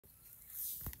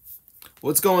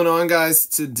What's going on, guys?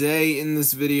 Today in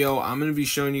this video I'm going to be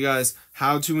showing you guys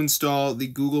how to install the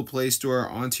Google Play Store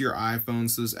onto your iPhone.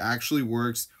 So this actually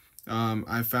works.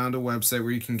 I found a website where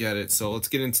you can get it, so let's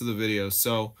get into the video.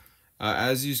 So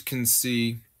as you can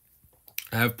see,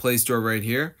 I have Play Store right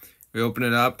here. We open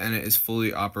it up and it is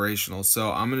fully operational.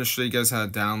 So I'm going to show you guys how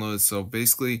to download it. So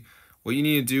basically what you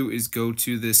need to do is go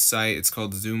to this site. It's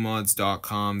called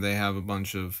zoomods.com. They have a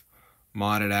bunch of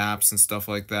modded apps and stuff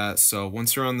like that. So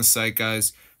once you're on the site,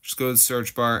 guys, just go to the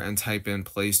search bar and type in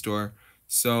Play Store.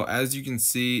 So as you can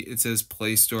see, it says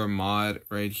Play Store mod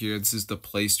right here. This is the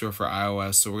Play Store for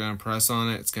iOS. So we're going to press on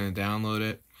it. It's going to download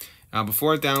it. Now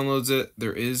before it downloads it,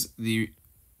 there is the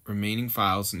remaining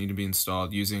files that need to be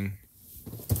installed using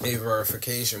a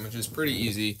verification, which is pretty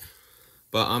easy.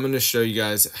 But I'm going to show you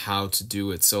guys how to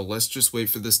do it. So let's just wait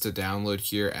for this to download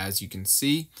here. As you can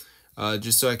see,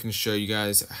 just so I can show you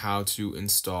guys how to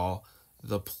install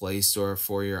the Play Store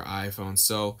for your iPhone.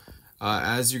 So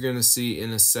as you're going to see in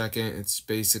a second, it's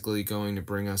basically going to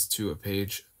bring us to a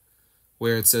page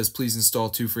where it says please install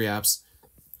 2 free apps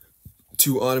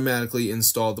to automatically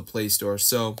install the Play Store.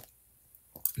 So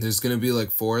there's going to be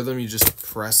like 4 of them. You just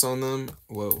press on them,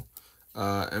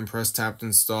 and press tap to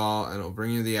install, and it'll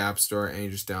bring you to the App Store, and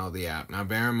you just download the app. Now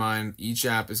bear in mind, each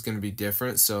app is going to be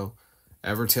different. So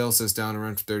Evertail says down to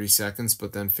run for 30 seconds,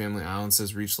 but then Family Island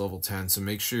says reach level 10. So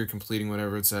make sure you're completing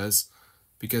whatever it says,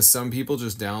 because some people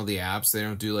just download the apps, they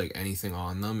don't do like anything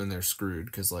on them, and they're screwed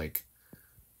because like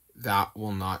that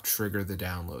will not trigger the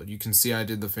download. You can see I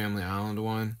did the Family Island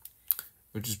one,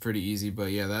 which is pretty easy.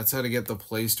 But yeah, that's how to get the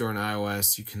Play Store on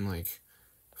iOS. You can like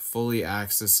fully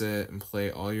access it and play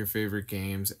all your favorite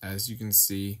games, as you can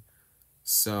see.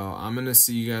 So I'm gonna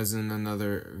see you guys in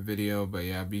another video, but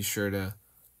yeah, be sure to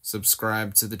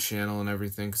subscribe to the channel and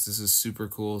everything, because this is super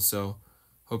cool. So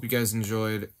hope you guys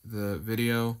enjoyed the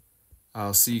video.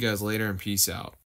 I'll see you guys later, and peace out.